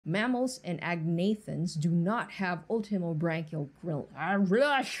Mammals and agnathans do not have ultimobranchial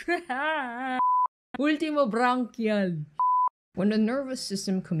ultimobranchial. When the nervous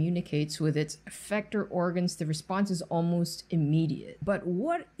system communicates with its effector organs, the response is almost immediate. But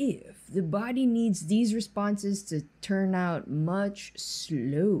what if the body needs these responses to turn out much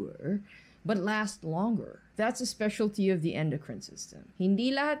slower but last longer? That's a specialty of the endocrine system.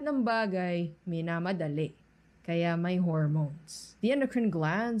 Hindi lahat ng bagay minamadali, kaya may hormones. The endocrine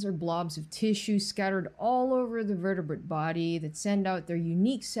glands are blobs of tissue scattered all over the vertebrate body that send out their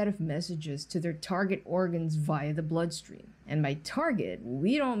unique set of messages to their target organs via the bloodstream. And by target,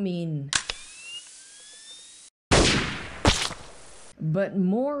 we don't mean... but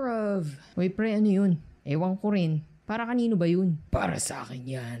more of... Wait pre, ano yun? Ewan ko rin. Para kanino ba yun? Para sa akin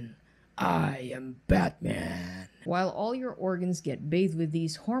yan. I am Batman. While all your organs get bathed with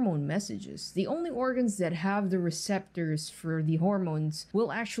these hormone messages, the only organs that have the receptors for the hormones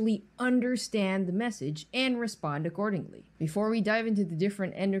will actually understand the message and respond accordingly. Before we dive into the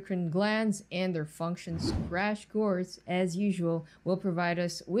different endocrine glands and their functions, Crash Course, as usual, will provide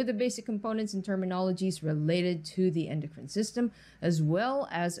us with the basic components and terminologies related to the endocrine system, as well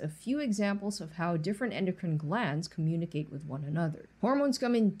as a few examples of how different endocrine glands communicate with one another. Hormones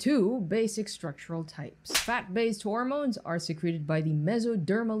come in two basic structural types. Fat-based hormones are secreted by the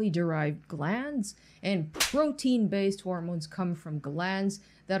mesodermally derived glands, and protein-based hormones come from glands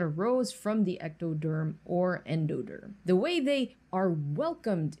that arose from the ectoderm or endoderm. The way they are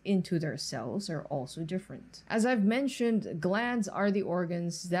welcomed into their cells are also different. As I've mentioned, glands are the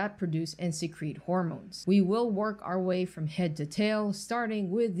organs that produce and secrete hormones. We will work our way from head to tail,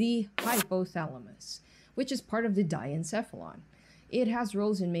 starting with the hypothalamus, which is part of the diencephalon. It has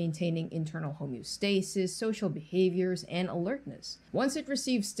roles in maintaining internal homeostasis, social behaviors, and alertness. Once it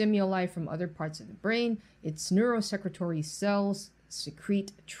receives stimuli from other parts of the brain, its neurosecretory cells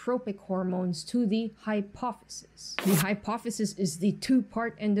secrete tropic hormones to the hypophysis. The hypophysis is the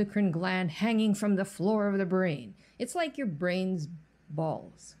two-part endocrine gland hanging from the floor of the brain. It's like your brain's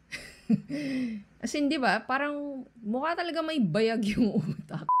balls. As in, di ba? Parang mukha talaga may bayag yung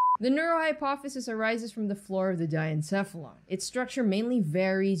utak. The neurohypophysis arises from the floor of the diencephalon. Its structure mainly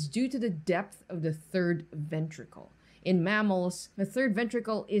varies due to the depth of the third ventricle. In mammals, the third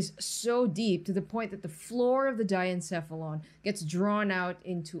ventricle is so deep to the point that the floor of the diencephalon gets drawn out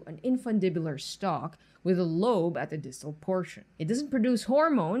into an infundibular stalk with a lobe at the distal portion. It doesn't produce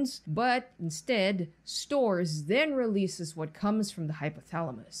hormones, but instead stores, then releases what comes from the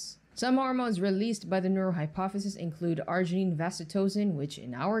hypothalamus. Some hormones released by the neurohypophysis include arginine vasopressin, which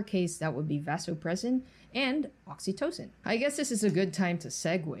in our case that would be vasopressin, and oxytocin. I guess this is a good time to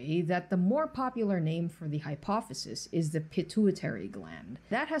segue that the more popular name for the hypophysis is the pituitary gland.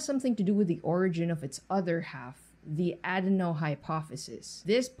 That has something to do with the origin of its other half, the adenohypophysis.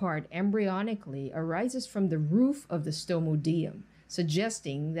 This part embryonically arises from the roof of the stomodeum,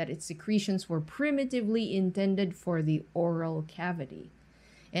 suggesting that its secretions were primitively intended for the oral cavity.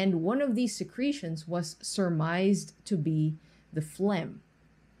 And one of these secretions was surmised to be the phlegm.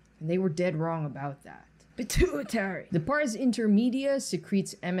 And they were dead wrong about that. Pituitary. The pars intermedia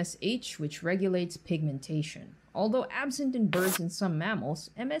secretes MSH, which regulates pigmentation. Although absent in birds and some mammals,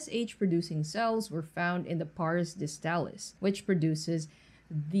 MSH-producing cells were found in the pars distalis, which produces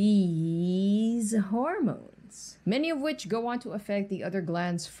these hormones, many of which go on to affect the other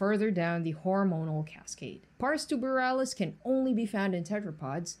glands further down the hormonal cascade. Pars tuberalis can only be found in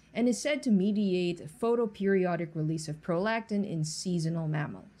tetrapods and is said to mediate photoperiodic release of prolactin in seasonal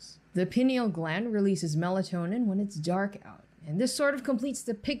mammals. The pineal gland releases melatonin when it's dark out, and this sort of completes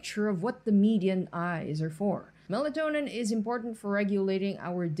the picture of what the median eyes are for. Melatonin is important for regulating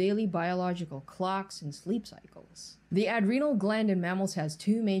our daily biological clocks and sleep cycles. The adrenal gland in mammals has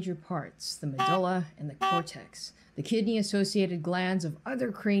two major parts, the medulla and the cortex. The kidney-associated glands of other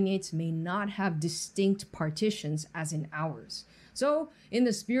craniates may not have distinct partitions as in ours. So, in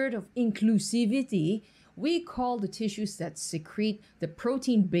the spirit of inclusivity, we call the tissues that secrete the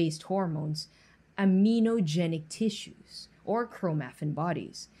protein-based hormones aminogenic tissues, or chromaffin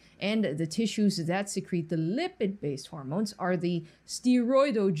bodies. And the tissues that secrete the lipid-based hormones are the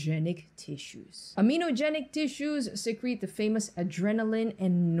steroidogenic tissues. Aminogenic tissues secrete the famous adrenaline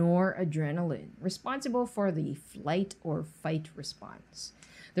and noradrenaline, responsible for the flight or fight response.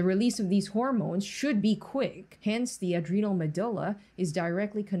 The release of these hormones should be quick, hence the adrenal medulla is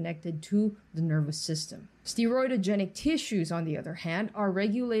directly connected to the nervous system. Steroidogenic tissues, on the other hand, are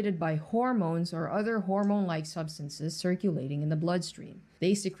regulated by hormones or other hormone-like substances circulating in the bloodstream.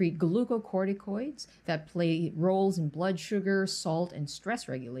 They secrete glucocorticoids that play roles in blood sugar, salt, and stress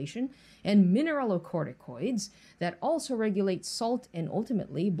regulation, and mineralocorticoids that also regulate salt and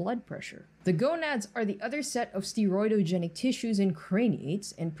ultimately blood pressure. The gonads are the other set of steroidogenic tissues in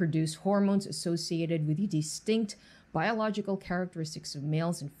craniates and produce hormones associated with the distinct biological characteristics of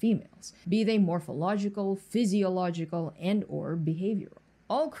males and females, be they morphological, physiological, and/or behavioral.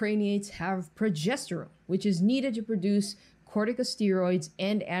 All craniates have progesterone, which is needed to produce corticosteroids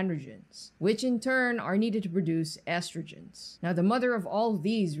and androgens, which in turn are needed to produce estrogens. Now, the mother of all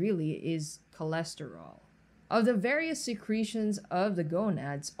these really is cholesterol. Of the various secretions of the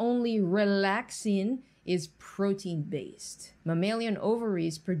gonads, only relaxin is protein-based. Mammalian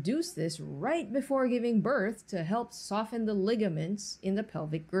ovaries produce this right before giving birth to help soften the ligaments in the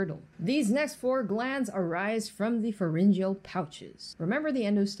pelvic girdle. These next four glands arise from the pharyngeal pouches. Remember the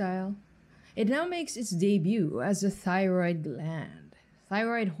endostyle? It now makes its debut as the thyroid gland.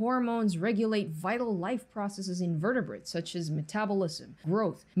 Thyroid hormones regulate vital life processes in vertebrates such as metabolism,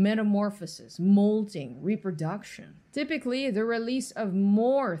 growth, metamorphosis, molting, reproduction. Typically, the release of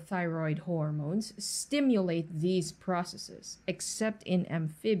more thyroid hormones stimulate these processes, except in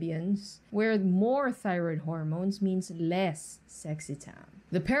amphibians, where more thyroid hormones means less sexy time.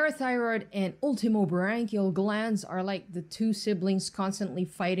 The parathyroid and ultimobranchial glands are like the two siblings constantly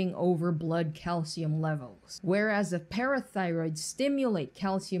fighting over blood calcium levels. Whereas the parathyroid stimulate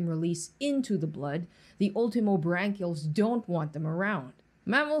calcium release into the blood, the ultimobranchials don't want them around.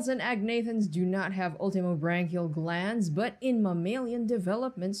 Mammals and agnathans do not have ultimobranchial glands, but in mammalian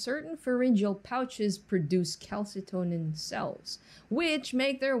development, certain pharyngeal pouches produce calcitonin cells, which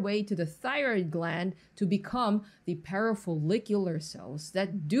make their way to the thyroid gland to become the parafollicular cells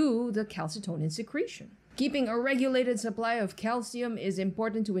that do the calcitonin secretion. Keeping a regulated supply of calcium is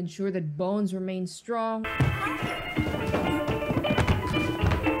important to ensure that bones remain strong,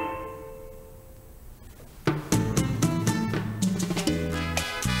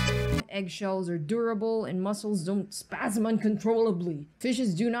 eggshells are durable, and muscles don't spasm uncontrollably.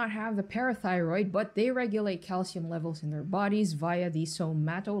 Fishes do not have the parathyroid, but they regulate calcium levels in their bodies via the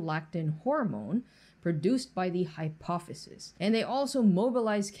somatolactin hormone produced by the hypophysis. And they also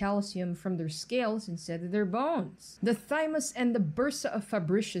mobilize calcium from their scales instead of their bones. The thymus and the bursa of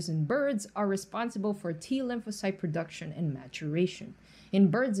Fabricius in birds are responsible for T lymphocyte production and maturation. In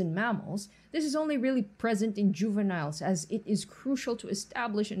birds and mammals, this is only really present in juveniles, as it is crucial to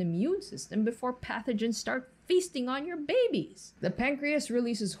establish an immune system before pathogens start feasting on your babies. The pancreas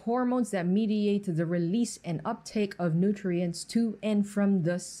releases hormones that mediate the release and uptake of nutrients to and from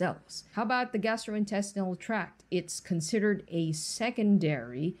the cells. How about the gastrointestinal tract? It's considered a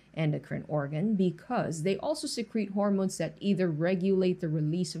secondary endocrine organ because they also secrete hormones that either regulate the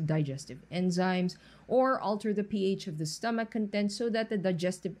release of digestive enzymes or alter the pH of the stomach content so that the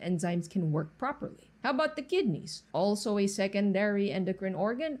digestive enzymes can work properly. How about the kidneys? Also a secondary endocrine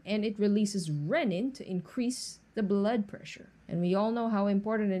organ, and it releases renin to increase the blood pressure. And we all know how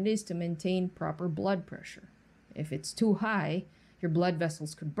important it is to maintain proper blood pressure. If it's too high, your blood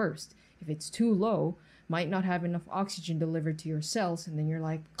vessels could burst. If it's too low, might not have enough oxygen delivered to your cells, and then you're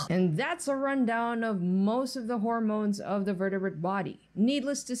like, and that's a rundown of most of the hormones of the vertebrate body.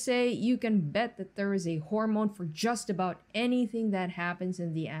 Needless to say, you can bet that there is a hormone for just about anything that happens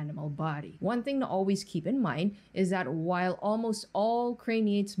in the animal body. One thing to always keep in mind is that while almost all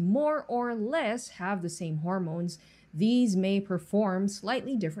craniates more or less have the same hormones, these may perform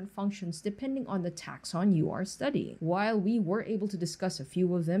slightly different functions depending on the taxon you are studying. While we were able to discuss a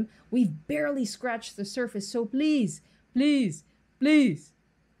few of them, we've barely scratched the surface, so please, please, please,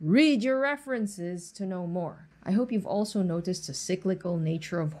 read your references to know more. I hope you've also noticed the cyclical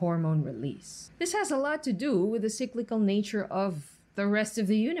nature of hormone release. This has a lot to do with the cyclical nature of the rest of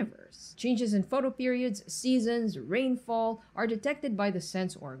the universe. Changes in photoperiods, seasons, rainfall are detected by the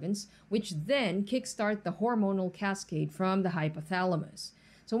sense organs, which then kickstart the hormonal cascade from the hypothalamus.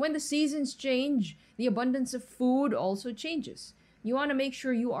 So when the seasons change, the abundance of food also changes. You want to make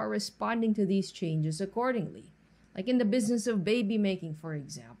sure you are responding to these changes accordingly. Like in the business of baby making, for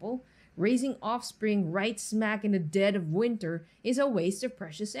example, raising offspring right smack in the dead of winter is a waste of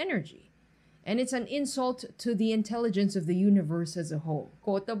precious energy. And it's an insult to the intelligence of the universe as a whole.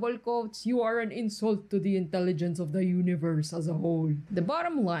 Quotable quotes, you are an insult to the intelligence of the universe as a whole. The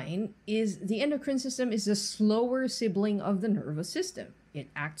bottom line is the endocrine system is the slower sibling of the nervous system. It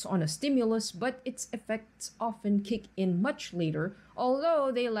acts on a stimulus, but its effects often kick in much later,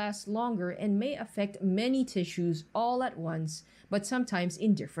 although they last longer and may affect many tissues all at once, but sometimes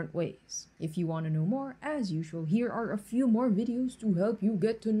in different ways. If you want to know more, as usual, here are a few more videos to help you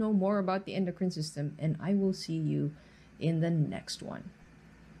get to know more about the endocrine system, and I will see you in the next one.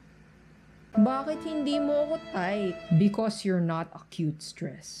 Bakit hindi mo ako type? Because you're not acute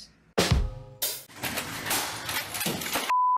stress.